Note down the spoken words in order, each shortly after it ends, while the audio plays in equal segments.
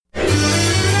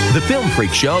The Film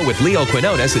Freak Show with Leo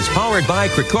Quinones is powered by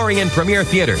Krikorian Premier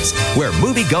Theaters, where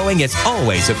movie-going is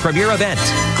always a premier event.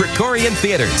 Krikorian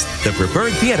Theaters, the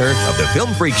preferred theater of The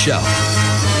Film Freak Show.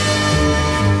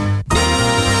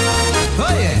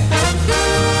 Oh yeah,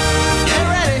 get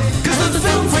ready, 'cause the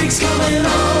Film Freak's coming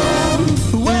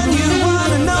on. When you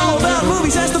want to know about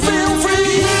movies, that's the Film Freak.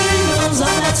 He knows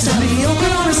all that stuff. Leo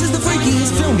Quinones is the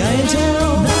freakiest film guy in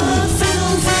town. The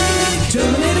Film Freak.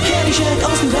 Terminator, Caddyshack,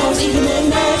 Austin Powers, even Meg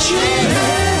Matching.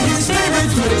 His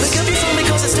favorite flicks. They could be fun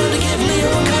because it's time to give Leo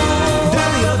a call.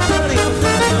 Belly up, the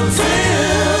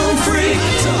Film Freak.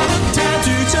 So time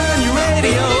to turn your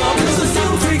radio on, 'cause the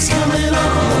Film Freak's coming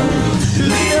on.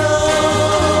 Leo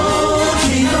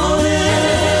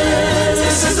Quinones,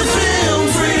 this is the Film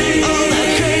Freak. All that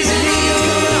crazy Leo's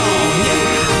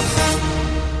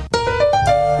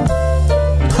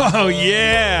coming on. Oh,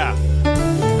 yeah.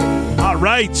 All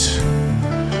right.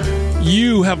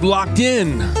 You have locked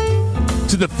in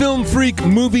to the Film Freak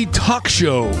Movie Talk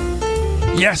Show.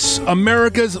 Yes,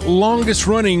 America's longest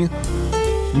running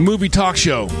movie talk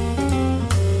show.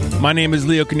 My name is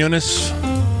Leo Quinones.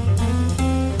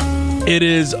 It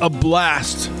is a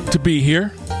blast to be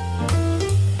here.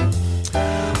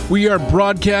 We are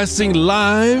broadcasting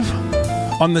live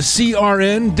on the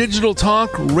CRN Digital Talk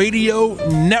Radio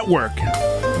Network.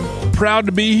 Proud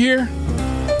to be here.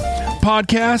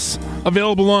 Podcasts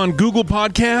available on Google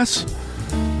Podcasts,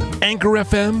 Anchor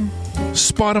FM,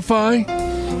 Spotify,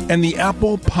 and the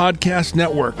Apple Podcast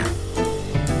Network.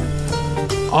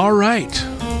 All right.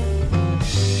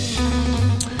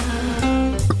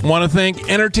 Want to thank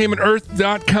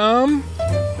EntertainmentEarth.com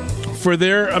for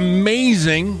their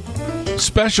amazing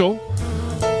special.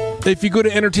 If you go to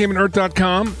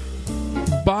EntertainmentEarth.com,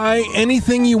 buy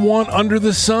anything you want under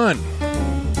the sun.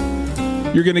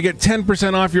 You're going to get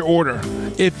 10% off your order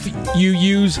if you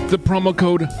use the promo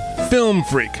code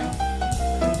FilmFreak.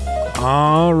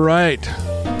 All right.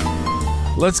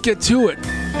 Let's get to it.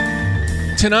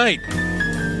 Tonight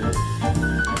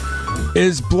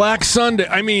is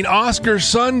Oscar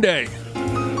Sunday.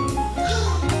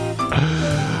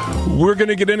 We're going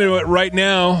to get into it right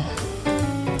now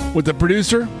with the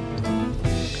producer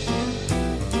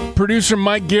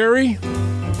Mike Gary.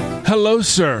 Hello,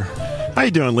 sir. How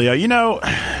you doing, Leo? You know,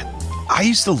 I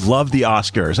used to love the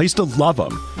Oscars. I used to love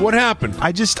them. What happened?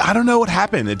 I don't know what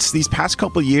happened. It's these past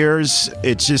couple of years,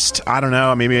 it's just, I don't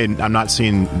know, maybe I'm not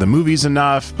seeing the movies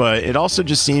enough, but it also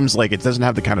just seems like it doesn't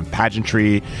have the kind of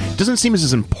pageantry. It doesn't seem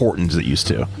as important as it used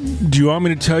to. Do you want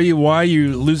me to tell you why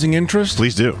you're losing interest?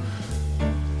 Please do.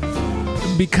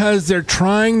 Because they're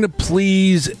trying to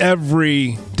please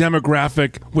every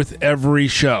demographic with every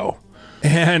show.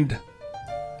 And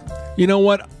you know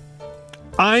what?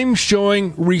 I'm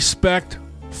showing respect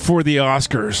for the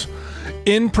Oscars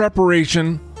in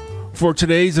preparation for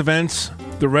today's events,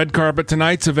 the red carpet,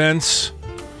 tonight's events.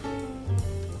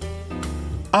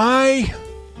 I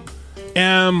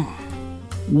am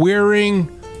wearing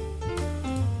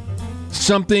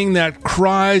something that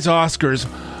cries Oscars.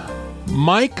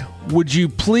 Mike, would you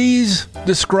please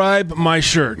describe my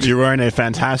shirt? You're wearing a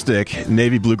fantastic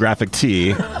navy blue graphic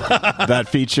tee that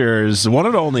features one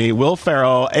and only Will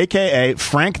Ferrell, a.k.a.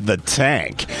 Frank the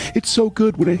Tank. It's so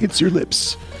good when it hits your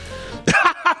lips.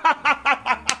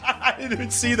 I didn't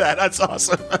even see that. That's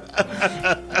awesome.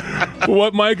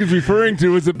 What Mike is referring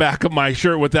to is the back of my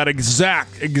shirt with that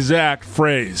exact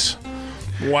phrase.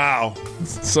 Wow.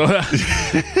 So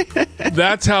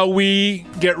that's how we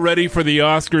get ready for the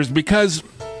Oscars, because,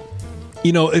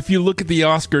 you know, if you look at the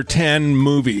Oscar 10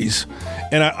 movies,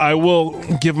 and I will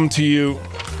give them to you,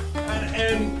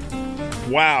 and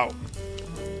wow,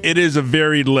 it is a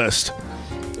varied list.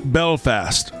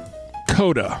 Belfast,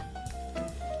 Coda,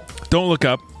 Don't Look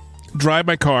Up, Drive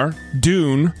My Car,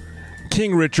 Dune,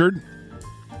 King Richard,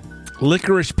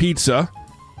 Licorice Pizza,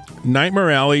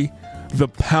 Nightmare Alley, The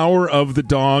Power of the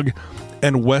Dog,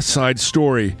 and West Side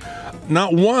Story.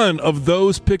 Not one of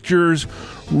those pictures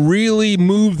really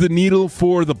moved the needle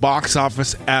for the box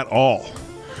office at all.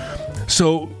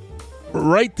 So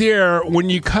right there, when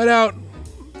you cut out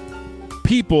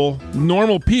people,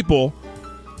 normal people,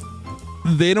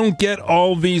 they don't get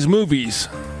all these movies.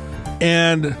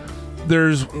 And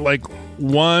there's like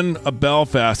one, a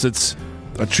Belfast. It's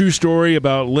a true story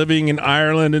about living in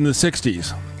Ireland in the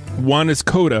 60s. One is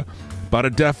Coda, about a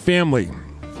deaf family.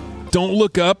 Don't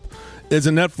Look Up is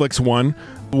a Netflix one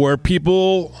where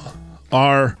people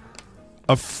are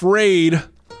afraid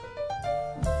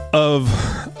of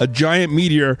a giant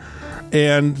meteor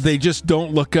and they just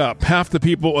don't look up. Half the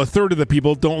people, a third of the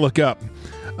people don't look up.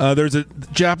 There's a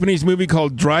Japanese movie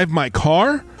called Drive My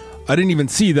Car. I didn't even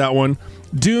see that one.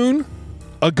 Dune,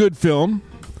 a good film.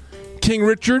 King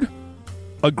Richard,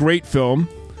 a great film.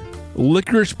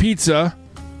 Licorice Pizza,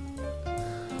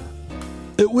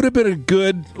 it would have been a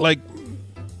good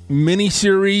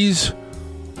mini-series,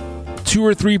 2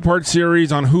 or 3 part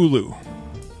series on Hulu.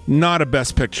 Not a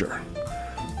Best Picture.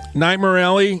 Nightmare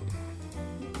Alley,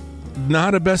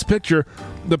 not a Best Picture.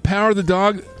 The Power of the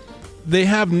Dog, they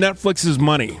have Netflix's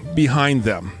money behind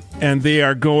them, and they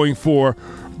are going for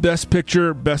Best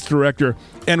Picture, Best Director,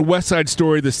 and West Side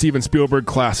Story, the Steven Spielberg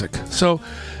classic. So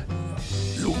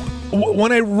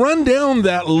when I run down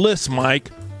that list, Mike,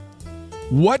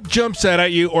 what jumps out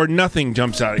at you, or nothing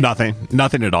jumps out at you?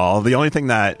 Nothing at all. The only thing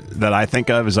that I think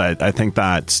of is I think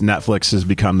that Netflix has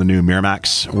become the new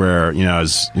Miramax, where,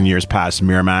 as in years past,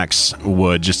 Miramax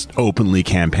would just openly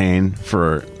campaign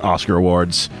for Oscar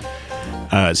awards.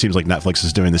 It seems like Netflix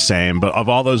is doing the same. But of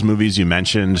all those movies you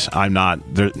mentioned, not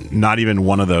even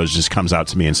one of those just comes out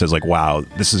to me and says, wow,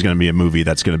 this is going to be a movie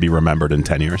that's going to be remembered in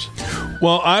 10 years.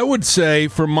 Well, I would say,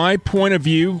 from my point of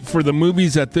view, for the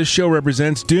movies that this show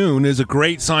represents, Dune is a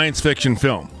great science fiction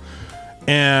film.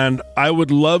 And I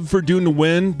would love for Dune to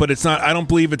win, but it's not. I don't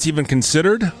believe it's even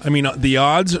considered. I mean, the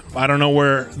odds, I don't know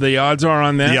where the odds are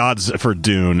on that. The odds for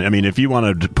Dune, I mean, if you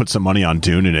want to put some money on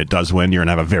Dune and it does win, you're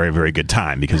going to have a very, very good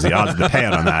time, because the odds of the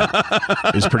payout on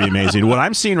that is pretty amazing. What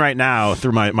I'm seeing right now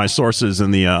through my sources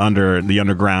in the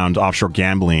underground offshore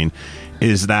gambling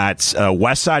is that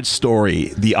West Side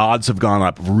Story, the odds have gone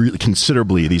up really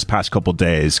considerably these past couple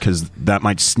days, because that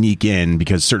might sneak in,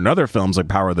 because certain other films like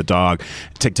Power of the Dog,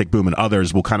 Tick, Tick, Boom, and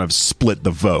others will kind of split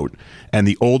the vote. And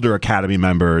the older Academy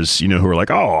members, who are like,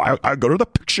 oh, I go to the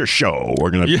picture show, we're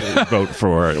going to vote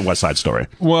for West Side Story.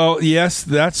 Well, yes,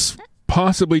 that's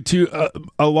possibly too.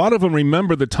 A lot of them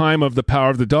remember the time of The Power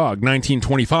of the Dog,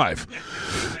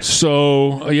 1925.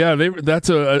 So yeah, that's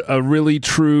a really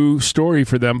true story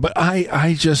for them. But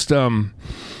I just don't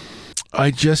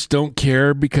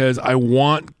care, because I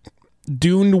want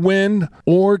Dune to win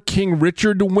or King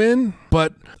Richard to win.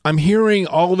 But I'm hearing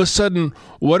all of a sudden,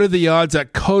 what are the odds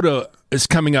that Coda is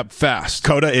coming up fast?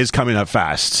 Coda is coming up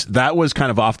fast. That was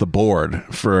kind of off the board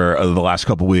for the last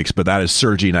couple weeks, but that is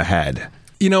surging ahead.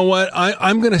 You know what?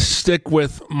 I'm going to stick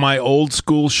with my old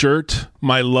school shirt,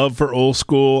 my love for old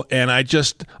school, and I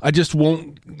just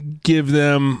won't give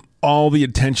them all the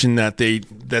attention that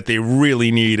they really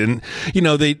need. And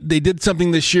they did something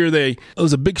this year. It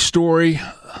was a big story.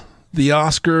 The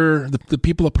Oscar, the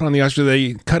people that put on the Oscar,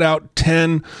 they cut out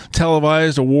 10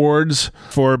 televised awards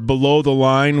for below the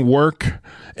line work.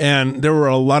 And there were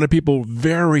a lot of people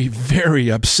very,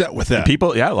 very upset with that.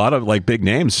 A lot of big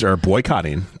names are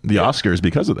boycotting the Oscars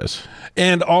because of this.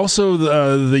 And also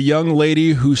the young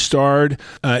lady who starred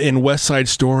in West Side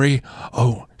Story,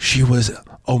 she was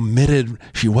omitted.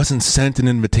 She wasn't sent an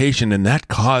invitation, and that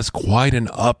caused quite an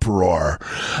uproar.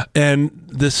 And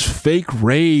this fake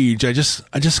rage, I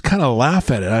just kind of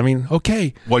laugh at it. I mean,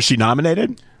 okay. Was she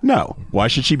nominated? No. Why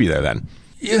should she be there then?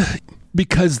 Yeah,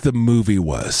 because the movie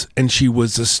was, and she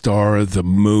was the star of the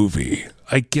movie.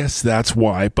 I guess that's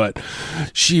why. But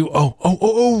she,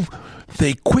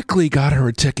 they quickly got her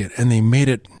a ticket, and they made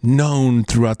it known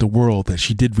throughout the world that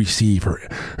she did receive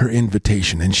her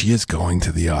invitation, and she is going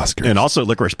to the Oscars. And also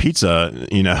Licorice Pizza,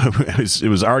 it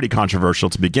was already controversial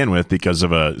to begin with because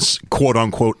of a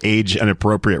quote-unquote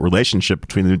age-inappropriate relationship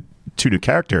between the two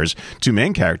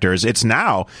main characters. It's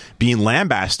now being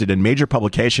lambasted in major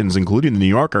publications, including the New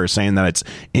Yorker, saying that it's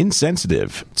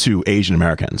insensitive to Asian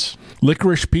Americans.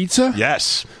 Licorice Pizza?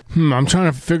 Yes. I'm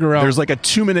trying to figure out. There's a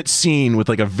 2-minute scene with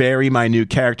a very minute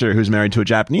character who's married to a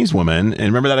Japanese woman. And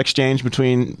remember that exchange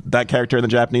between that character and the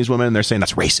Japanese woman? They're saying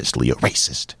that's racist, Leo,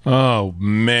 racist. Oh,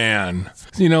 man.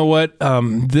 You know what?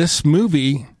 This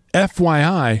movie,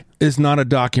 FYI, is not a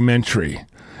documentary.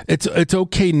 It's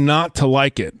okay not to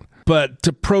like it, but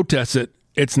to protest it,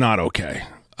 it's not okay.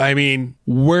 I mean,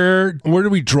 where do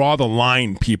we draw the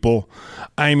line, people?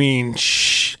 I mean,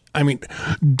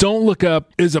 Don't Look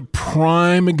Up is a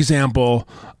prime example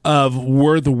of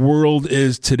where the world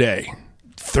is today.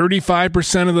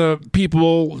 35% of the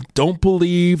people don't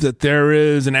believe that there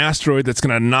is an asteroid that's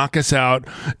going to knock us out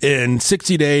in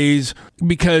 60 days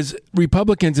because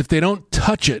Republicans, if they don't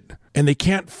touch it and they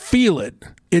can't feel it,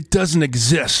 it doesn't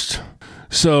exist.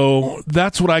 So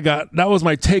that's what I got. That was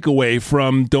my takeaway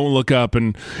from Don't Look Up.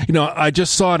 And, I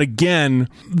just saw it again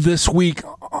this week.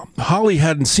 Holly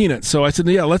hadn't seen it. So I said,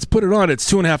 yeah, let's put it on.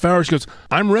 It's 2.5 hours. She goes,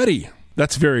 I'm ready.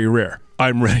 That's very rare.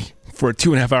 I'm ready for a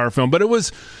 2.5 hour film. But it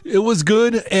was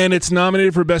good, and it's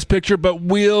nominated for Best Picture. But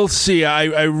we'll see.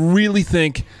 I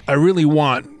really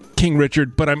want King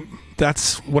Richard, but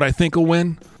that's what I think will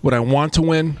win. What I want to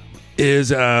win is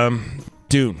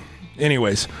Dune.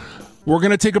 Anyways, we're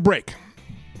going to take a break.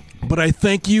 but I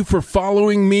thank you for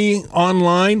following me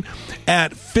online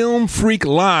at Film Freak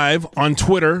Live on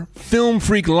Twitter, Film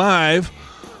Freak Live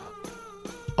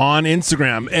on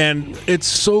Instagram. And it's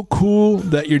so cool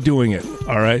that you're doing it,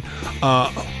 all right?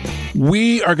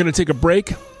 We are going to take a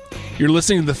break. You're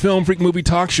listening to the Film Freak Movie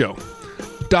Talk Show,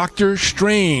 Doctor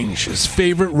Strange's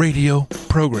favorite radio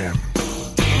program.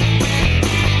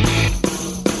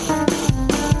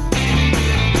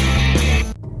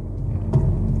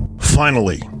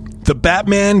 Finally, the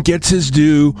Batman gets his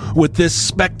due with this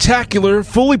spectacular,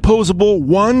 fully posable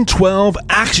 1/12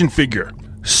 action figure.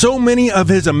 So many of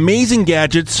his amazing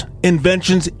gadgets,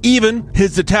 inventions, even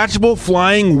his detachable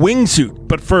flying wingsuit.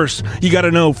 But first, you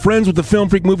gotta know, friends with the Film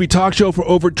Freak Movie Talk Show for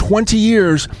over 20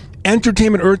 years,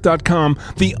 EntertainmentEarth.com,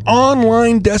 the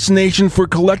online destination for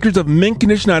collectors of mint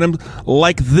condition items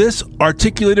like this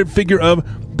articulated figure of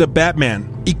the Batman,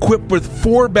 equipped with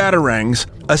 4 batarangs,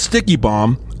 a sticky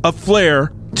bomb, a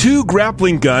flare, 2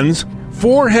 grappling guns,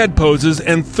 4 head poses,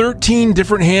 and 13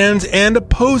 different hands and a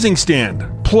posing stand.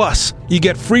 Plus, you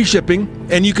get free shipping,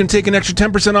 and you can take an extra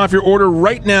 10% off your order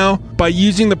right now by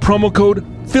using the promo code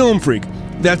FilmFreak.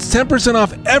 That's 10%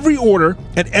 off every order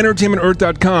at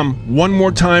EntertainmentEarth.com. One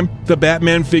more time, the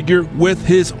Batman figure with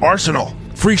his arsenal.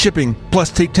 Free shipping, plus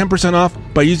take 10% off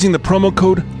by using the promo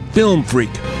code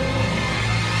FilmFreak.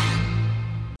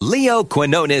 Leo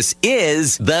Quinones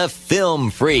is the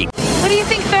Film Freak. What do you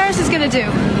think Ferris is going to do? It's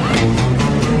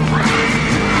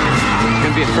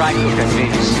going to be a fry cook at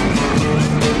Venus.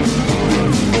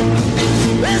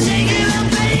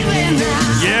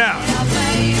 Yeah.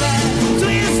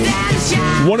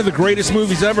 One of the greatest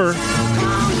movies ever,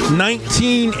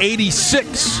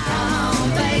 1986.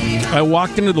 I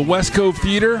walked into the West Cove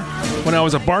Theater when I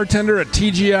was a bartender at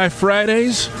TGI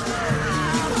Fridays.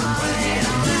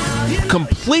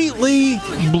 Completely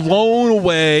blown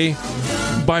away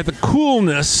by the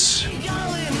coolness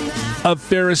of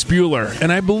Ferris Bueller.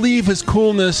 And I believe his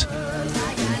coolness,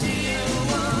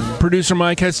 producer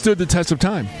Mike, has stood the test of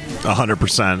time.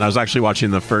 100%. I was actually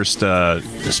watching the first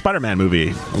Spider-Man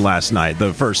movie last night,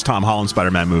 the first Tom Holland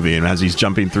Spider-Man movie, and as he's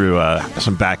jumping through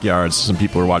some backyards, some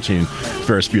people are watching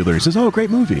Ferris Bueller. He says, "Oh, great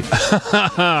movie."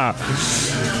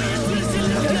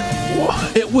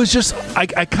 It was just, I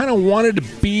kind of wanted to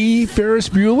be Ferris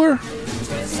Bueller.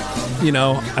 You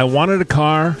know, I wanted a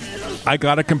car. I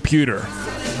got a computer.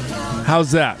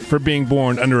 How's that for being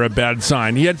born under a bad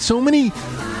sign? He had so many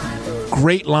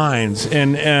great lines.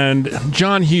 And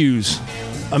John Hughes,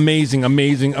 amazing. All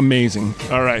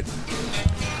right.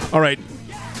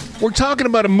 We're talking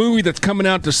about a movie that's coming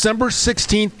out December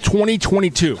 16th,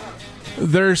 2022.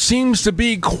 There seems to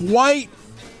be quite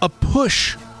a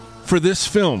push for this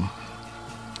film.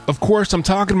 Of course, I'm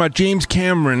talking about James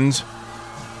Cameron's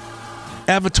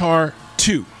Avatar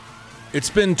 2. It's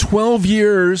been 12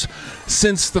 years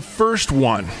since the first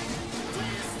one.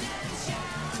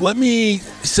 Let me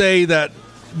say that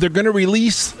they're going to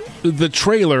release the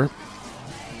trailer,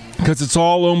 because it's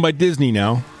all owned by Disney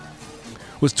now.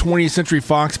 It was 20th Century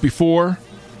Fox before.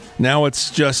 Now it's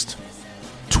just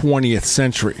 20th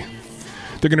Century.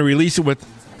 They're going to release it with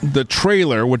the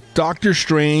trailer with Doctor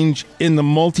Strange in the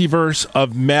Multiverse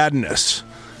of Madness.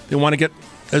 They want to get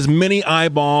as many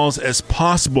eyeballs as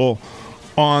possible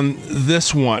on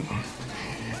this one.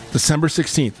 December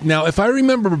 16th. Now, if I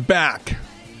remember back,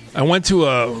 I went to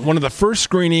one of the first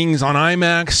screenings on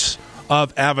IMAX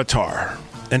of Avatar,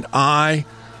 and I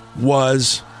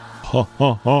was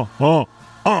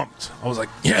umped. I was like,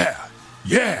 yeah.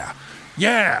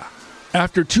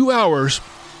 After 2 hours,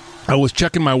 I was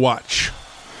checking my watch,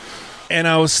 and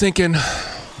I was thinking,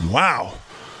 wow,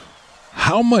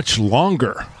 how much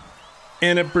longer?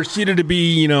 And it proceeded to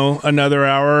be, another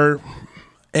hour,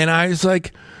 and I was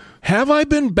like, have I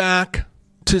been back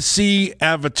to see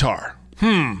Avatar?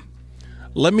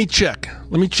 Let me check.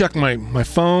 Let me check my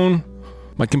phone,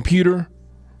 my computer.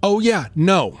 Oh, yeah,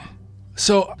 no.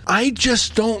 So I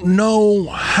just don't know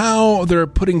how they're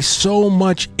putting so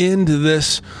much into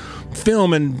this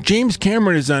film. And James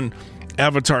Cameron has done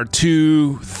Avatar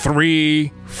 2,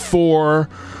 3, 4,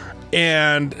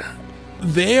 and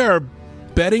they are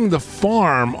betting the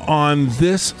farm on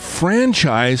this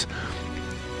franchise.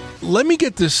 Let me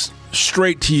get this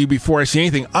straight to you before I say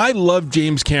anything. I love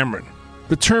James Cameron.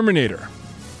 The Terminator,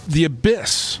 The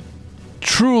Abyss,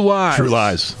 True Lies. True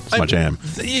Lies. It's my jam.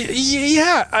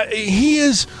 Yeah, he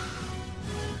is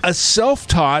a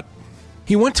self-taught.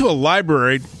 He went to a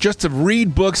library just to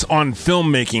read books on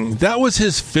filmmaking. That was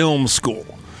his film school.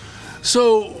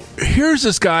 So here's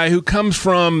this guy who comes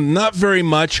from not very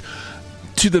much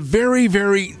to the very,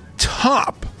 very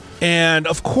top. And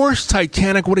of course,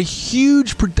 Titanic, what a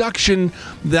huge production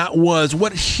that was.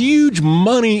 What huge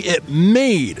money it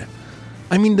made.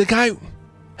 I mean, the guy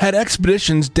had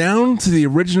expeditions down to the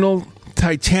original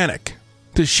Titanic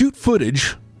to shoot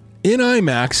footage in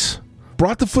IMAX,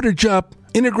 brought the footage up,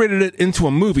 integrated it into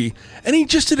a movie, and he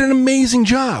just did an amazing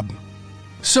job.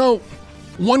 So,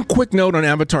 one quick note on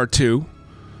Avatar 2.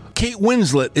 Kate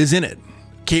Winslet is in it.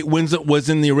 Kate Winslet was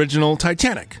in the original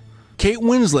Titanic. Kate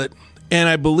Winslet, and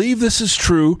I believe this is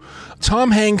true,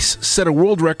 Tom Hanks set a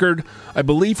world record, I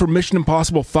believe, for Mission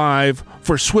Impossible 5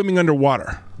 for swimming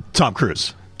underwater. Tom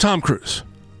Cruise.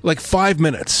 Like 5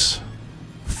 minutes.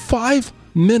 5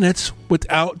 minutes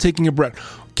without taking a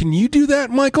breath. Can you do that,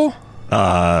 Michael?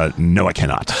 No, I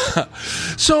cannot.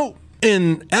 So,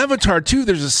 in Avatar 2,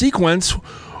 there's a sequence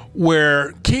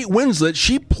where Kate Winslet,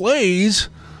 she plays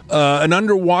an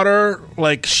underwater,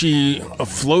 like a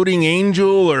floating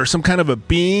angel or some kind of a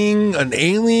being, an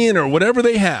alien or whatever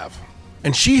they have.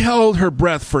 And she held her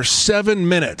breath for 7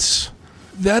 minutes.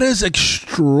 That is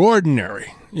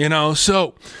extraordinary,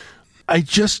 So I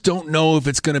just don't know if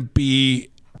it's going to be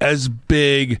as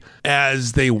big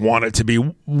as they want it to be.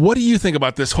 What do you think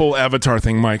about this whole Avatar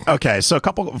thing, Mike? Okay, so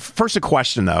first a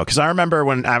question, though, because I remember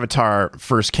when Avatar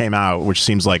first came out, which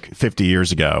seems like 50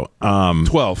 years ago.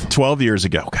 12 years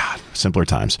ago. God, simpler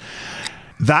times.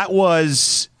 That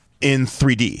was in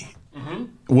 3D. Mm-hmm.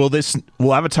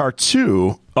 Will Avatar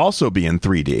 2 also be in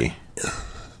 3D?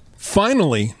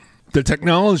 Finally, the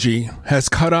technology has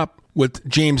caught up with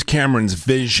James Cameron's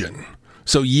vision.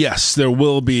 So yes, there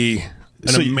will be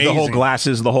amazing... the whole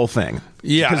glasses, the whole thing.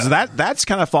 Yeah. Because that's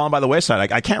kind of fallen by the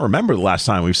wayside. I can't remember the last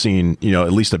time we've seen,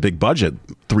 at least a big budget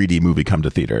 3D movie come to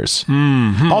theaters.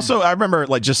 Mm-hmm. Also, I remember,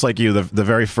 just like you, the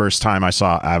very first time I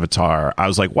saw Avatar, I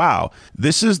was like, wow,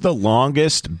 this is the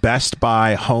longest Best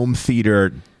Buy home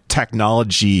theater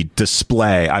technology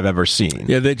display I've ever seen.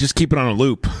 Yeah, they just keep it on a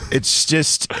loop. It's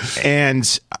just, and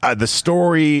the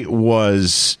story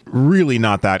was really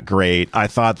not that great. I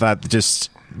thought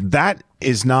that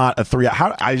is not a 3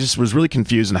 hour. I just was really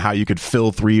confused on how you could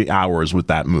fill 3 hours with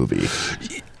that movie.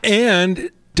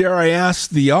 And dare I ask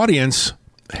the audience,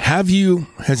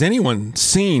 has anyone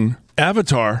seen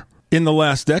Avatar in the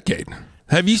last decade?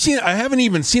 Have you seen it? I haven't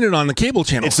even seen it on the cable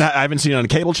channel. I haven't seen it on a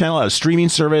cable channel, a streaming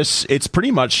service. It's pretty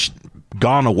much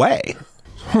gone away.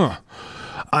 Huh.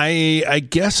 I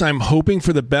guess I'm hoping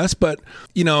for the best, but,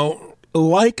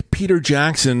 like Peter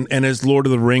Jackson and his Lord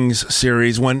of the Rings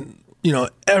series, when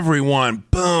everyone,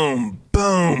 boom,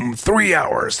 boom, 3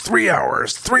 hours, 3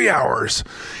 hours, 3 hours.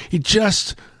 He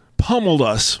just pummeled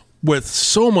us with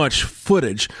so much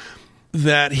footage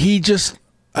that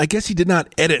I guess he did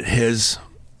not edit his,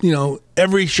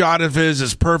 every shot of his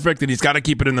is perfect and he's got to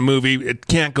keep it in the movie. It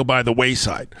can't go by the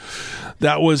wayside.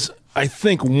 That was, I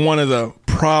think, one of the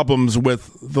problems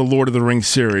with the Lord of the Rings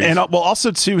series. And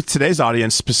also too, with today's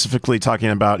audience, specifically talking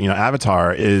about,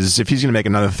 Avatar, is if he's going to make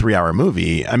another 3 hour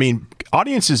movie, I mean,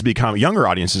 younger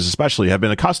audiences especially, have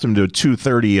been accustomed to a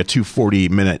 230, a 240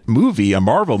 minute movie, a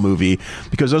Marvel movie,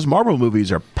 because those Marvel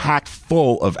movies are packed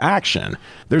full of action.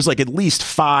 There's at least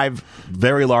 5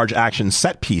 very large action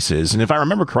set pieces. And if I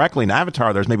remember correctly, in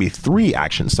Avatar, there's maybe 3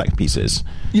 action set pieces.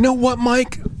 You know what,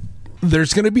 Mike?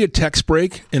 There's going to be a text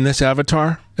break in this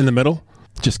Avatar in the middle.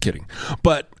 Just kidding.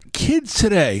 But kids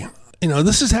today,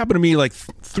 this has happened to me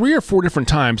 3 or 4 different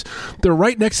times. They're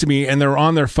right next to me and they're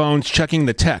on their phones checking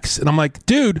the text. And I'm like,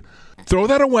 dude, throw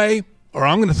that away or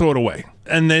I'm going to throw it away.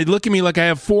 And they look at me like I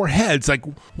have 4 heads. Like,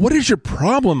 what is your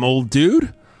problem, old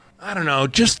dude? I don't know,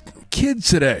 just kids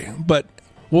today. But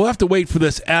we'll have to wait for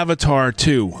this Avatar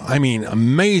 2. I mean,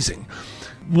 amazing.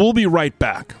 We'll be right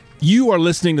back. You are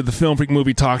listening to the Film Freak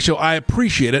Movie Talk Show. I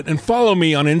appreciate it. And follow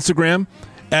me on Instagram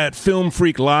at Film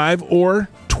Freak Live or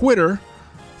Twitter,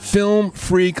 Film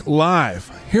Freak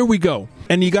Live. Here we go.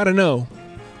 And you got to know,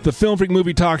 the Film Freak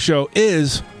Movie Talk Show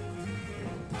is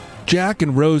Jack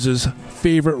and Rose's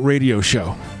favorite radio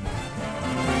show.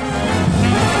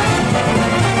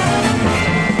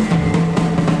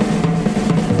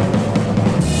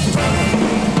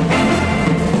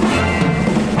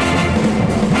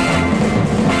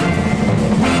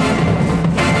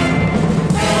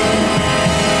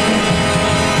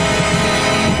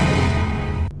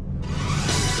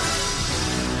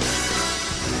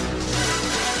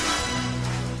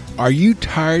 Are you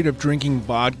tired of drinking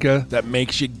vodka that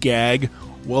makes you gag?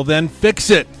 Well, then fix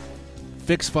it.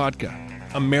 Fix Vodka.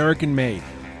 American made,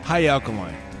 high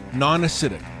alkaline,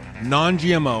 non-acidic,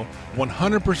 non-GMO,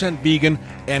 100% vegan,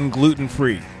 and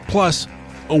gluten-free. Plus,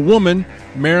 a woman,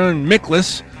 Marilyn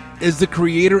Miklas, is the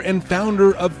creator and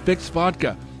founder of Fix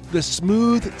Vodka. The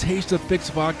smooth taste of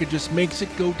Fix Vodka just makes it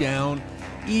go down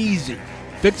easy.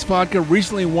 Fix Vodka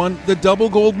recently won the double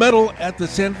gold medal at the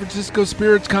San Francisco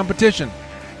Spirits competition.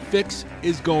 Fix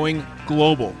is going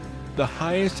global, the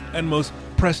highest and most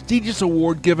prestigious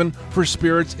award given for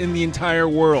spirits in the entire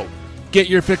world. Get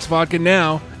your Fix Vodka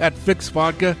now at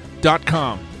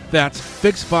fixvodka.com. That's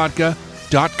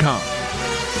fixvodka.com.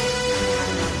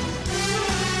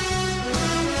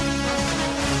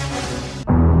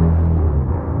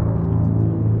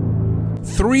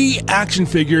 Three action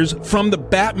figures from the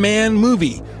Batman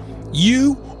movie.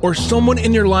 You or someone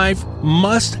in your life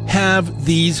must have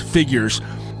these figures.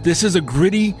 This is a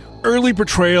gritty, early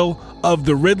portrayal of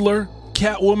the Riddler,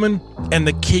 Catwoman, and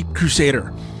the Caped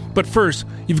Crusader. But first,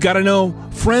 you've got to know,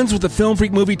 friends with the Film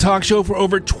Freak Movie Talk Show for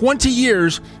over 20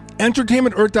 years,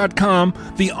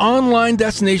 EntertainmentEarth.com, the online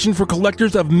destination for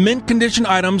collectors of mint condition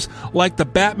items like the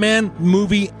Batman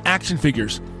movie action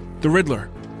figures. The Riddler.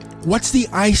 What's the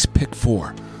ice pick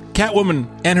for? Catwoman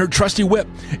and her trusty whip.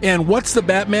 And what's the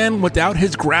Batman without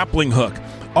his grappling hook?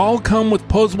 All come with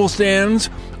posable stands,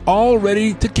 all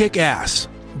ready to kick ass.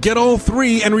 Get all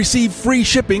three and receive free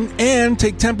shipping and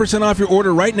take 10% off your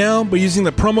order right now by using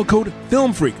the promo code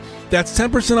FilmFreak. That's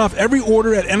 10% off every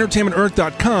order at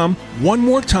EntertainmentEarth.com. One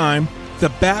more time, the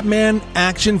Batman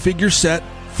action figure set,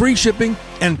 free shipping,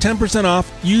 and 10%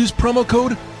 off. Use promo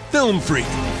code FilmFreak.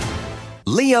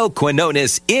 Leo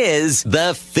Quinones is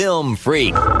the Film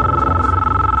Freak.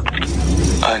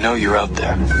 I know you're out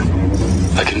there.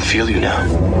 I can feel you now.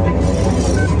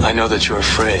 I know that you're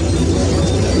afraid.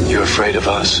 You're afraid of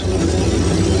us.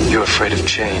 You're afraid of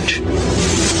change.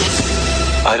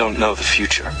 I don't know the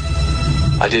future.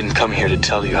 I didn't come here to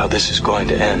tell you how this is going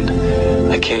to end.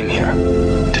 I came here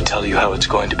to tell you how it's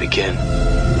going to begin.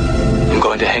 I'm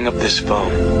going to hang up this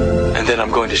phone, and then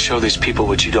I'm going to show these people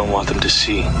what you don't want them to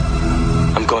see.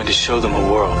 I'm going to show them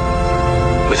a world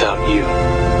without you.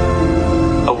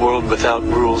 A world without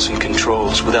rules and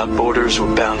controls, without borders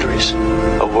or boundaries.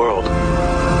 A world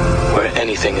where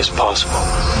anything is possible.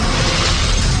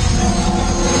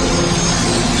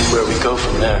 Where we go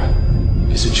from there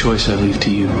is a choice I leave to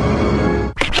you.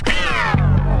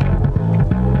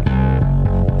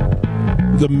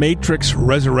 The Matrix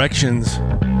Resurrections.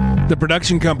 The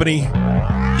production company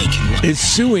is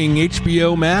suing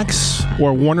HBO Max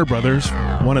or Warner Brothers,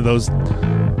 one of those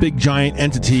big giant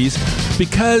entities,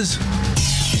 because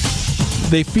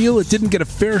they feel it didn't get a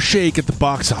fair shake at the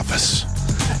box office.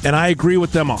 And I agree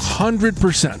with them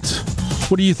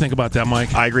 100%. What do you think about that,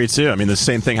 Mike? I agree too. I mean, the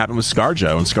same thing happened with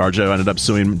ScarJo, and ScarJo ended up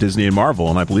suing Disney and Marvel,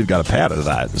 and I believe got a pay out of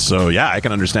that. So yeah, I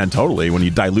can understand totally when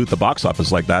you dilute the box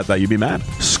office like that you'd be mad.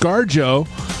 ScarJo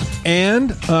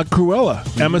and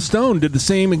Cruella, Emma Stone, did the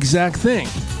same exact thing.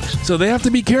 So they have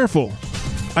to be careful.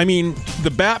 I mean,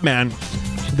 the Batman,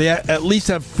 they at least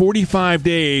have 45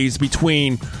 days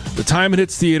between the time it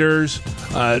hits theaters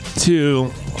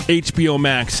to HBO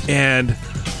Max. And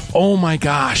oh my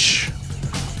gosh,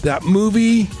 that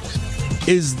movie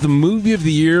is the movie of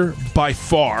the year by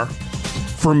far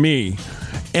for me.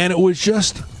 And it was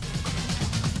just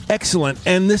excellent.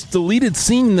 And this deleted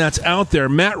scene that's out there,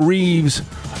 Matt Reeves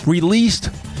released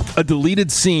a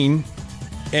deleted scene,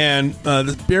 and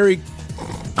Barry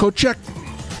Kochek,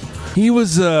 he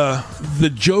was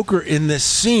the Joker in this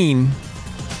scene.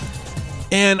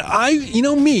 And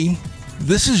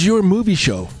this is your movie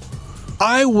show.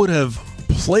 I would have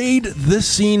played this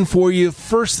scene for you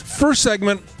first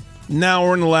segment. Now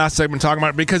we're in the last segment talking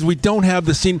about it because we don't have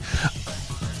the scene.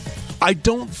 I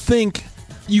don't think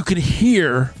you can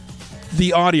hear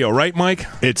the audio, right, Mike?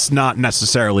 It's not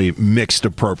necessarily mixed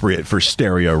appropriate for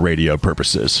stereo radio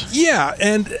purposes. Yeah,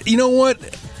 and you know what?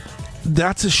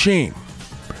 That's a shame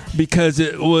because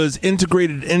it was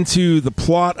integrated into the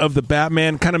plot of the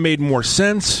Batman, kind of made more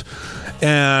sense.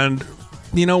 And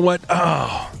you know what?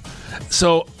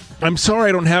 So I'm sorry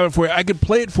I don't have it for you. I could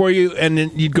play it for you, and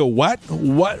then you'd go, "What?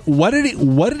 What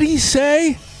did he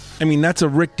say?" I mean, that's a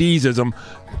Rick Deesism.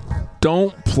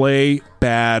 Don't play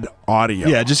bad audio.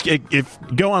 Yeah, just if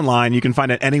go online, you can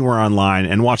find it anywhere online,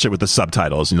 and watch it with the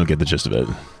subtitles, and you'll get the gist of it.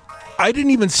 I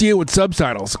didn't even see it with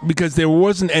subtitles because there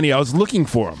wasn't any. I was looking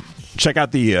for them. Check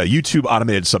out the YouTube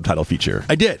automated subtitle feature.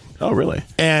 I did. Oh, really?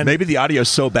 And maybe the audio is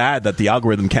so bad that the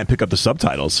algorithm can't pick up the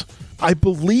subtitles. I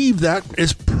believe that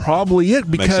is probably it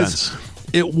because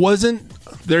it wasn't.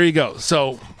 There you go.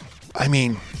 So, I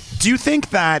mean, do you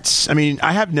think that? I mean,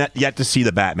 I have yet to see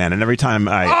the Batman, and every time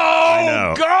I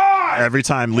know, God! Every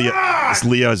time Leo has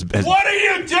what are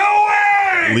you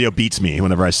doing? Leo beats me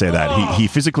whenever I say that. He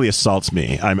physically assaults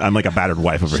me. I'm like a battered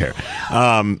wife over here.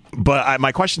 But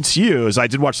my question to you is, I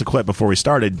did watch the clip before we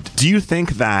started. Do you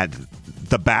think that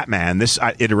the Batman, this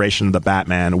iteration of the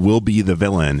Batman, will be the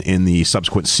villain in the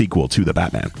subsequent sequel to the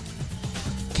Batman.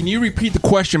 Can you repeat the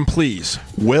question, please?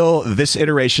 Will this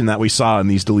iteration that we saw in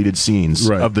these deleted scenes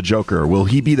of the Joker, will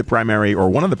he be the primary or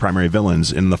one of the primary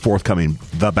villains in the forthcoming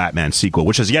The Batman sequel,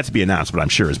 which has yet to be announced, but I'm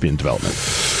sure is being in development?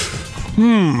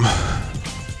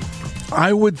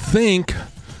 I would think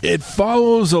it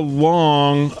follows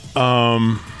along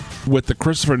with the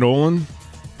Christopher Nolan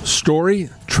story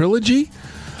trilogy.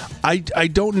 I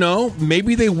don't know.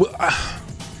 Maybe they will.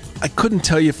 I couldn't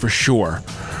tell you for sure.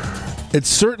 It's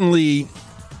certainly...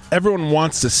 everyone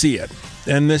wants to see it.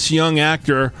 And this young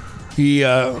actor,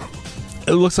 it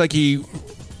looks like he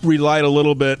relied a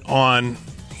little bit on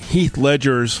Heath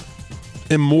Ledger's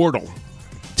immortal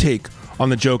take on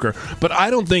the Joker. But I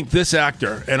don't think this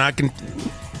actor, and I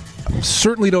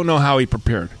certainly don't know how he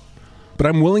prepared, but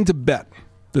I'm willing to bet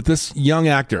that this young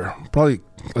actor, probably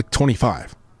like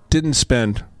 25, didn't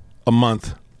spend a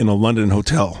month in a London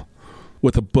hotel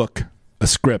with a book, a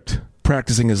script,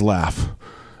 practicing his laugh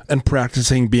and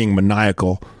practicing being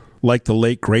maniacal like the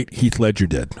late great Heath Ledger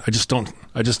did. I just don't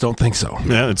think so.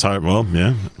 Yeah, it's hard. Well,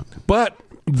 yeah. But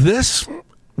this,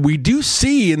 we do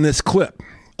see in this clip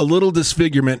a little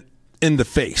disfigurement in the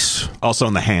face. Also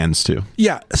in the hands, too.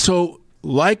 Yeah, so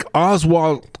like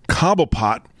Oswald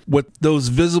Cobblepot with those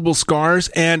visible scars,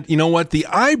 and you know what? The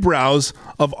eyebrows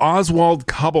of Oswald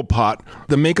Cobblepot,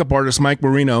 the makeup artist Mike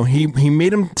Marino, he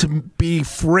made him to be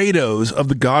Fredos of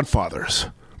the Godfathers.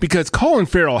 Because Colin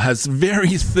Farrell has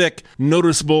very thick,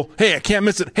 noticeable, hey, I can't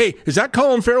miss it. Hey, is that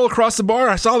Colin Farrell across the bar?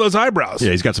 I saw those eyebrows.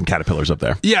 Yeah, he's got some caterpillars up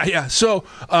there. Yeah. So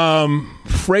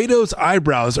Fredo's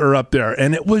eyebrows are up there.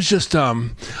 And it was just, I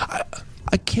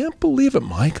can't believe it,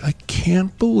 Mike. I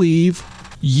can't believe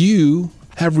you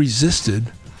have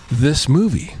resisted this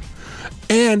movie.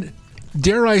 And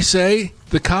dare I say,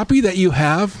 the copy that you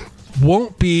have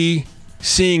won't be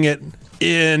seeing it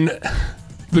in...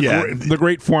 the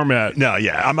great format. No,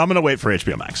 yeah. I'm going to wait for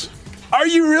HBO Max. Are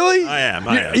you really? I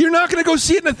am. You're not going to go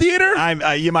see it in the theater?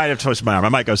 You might have twisted my arm. I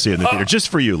might go see it in the theater just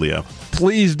for you, Leo.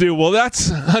 Please do. Well, that's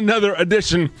another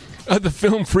edition of the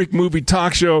Film Freak Movie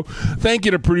Talk Show. Thank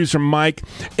you to producer Mike,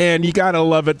 and you got to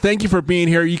love it. Thank you for being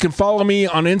here. You can follow me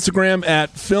on Instagram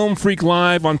at Film Freak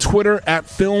Live, on Twitter at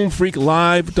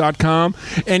filmfreaklive.com,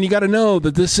 and you got to know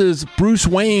that this is Bruce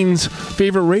Wayne's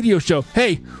favorite radio show.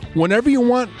 Hey, whenever you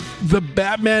want the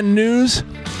Batman news,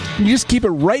 you just keep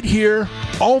it right here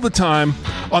all the time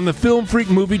on the Film Freak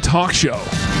Movie Talk Show.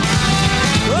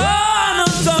 I know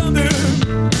something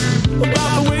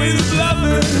about the way this love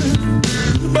is,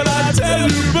 but I tell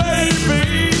you,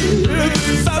 baby,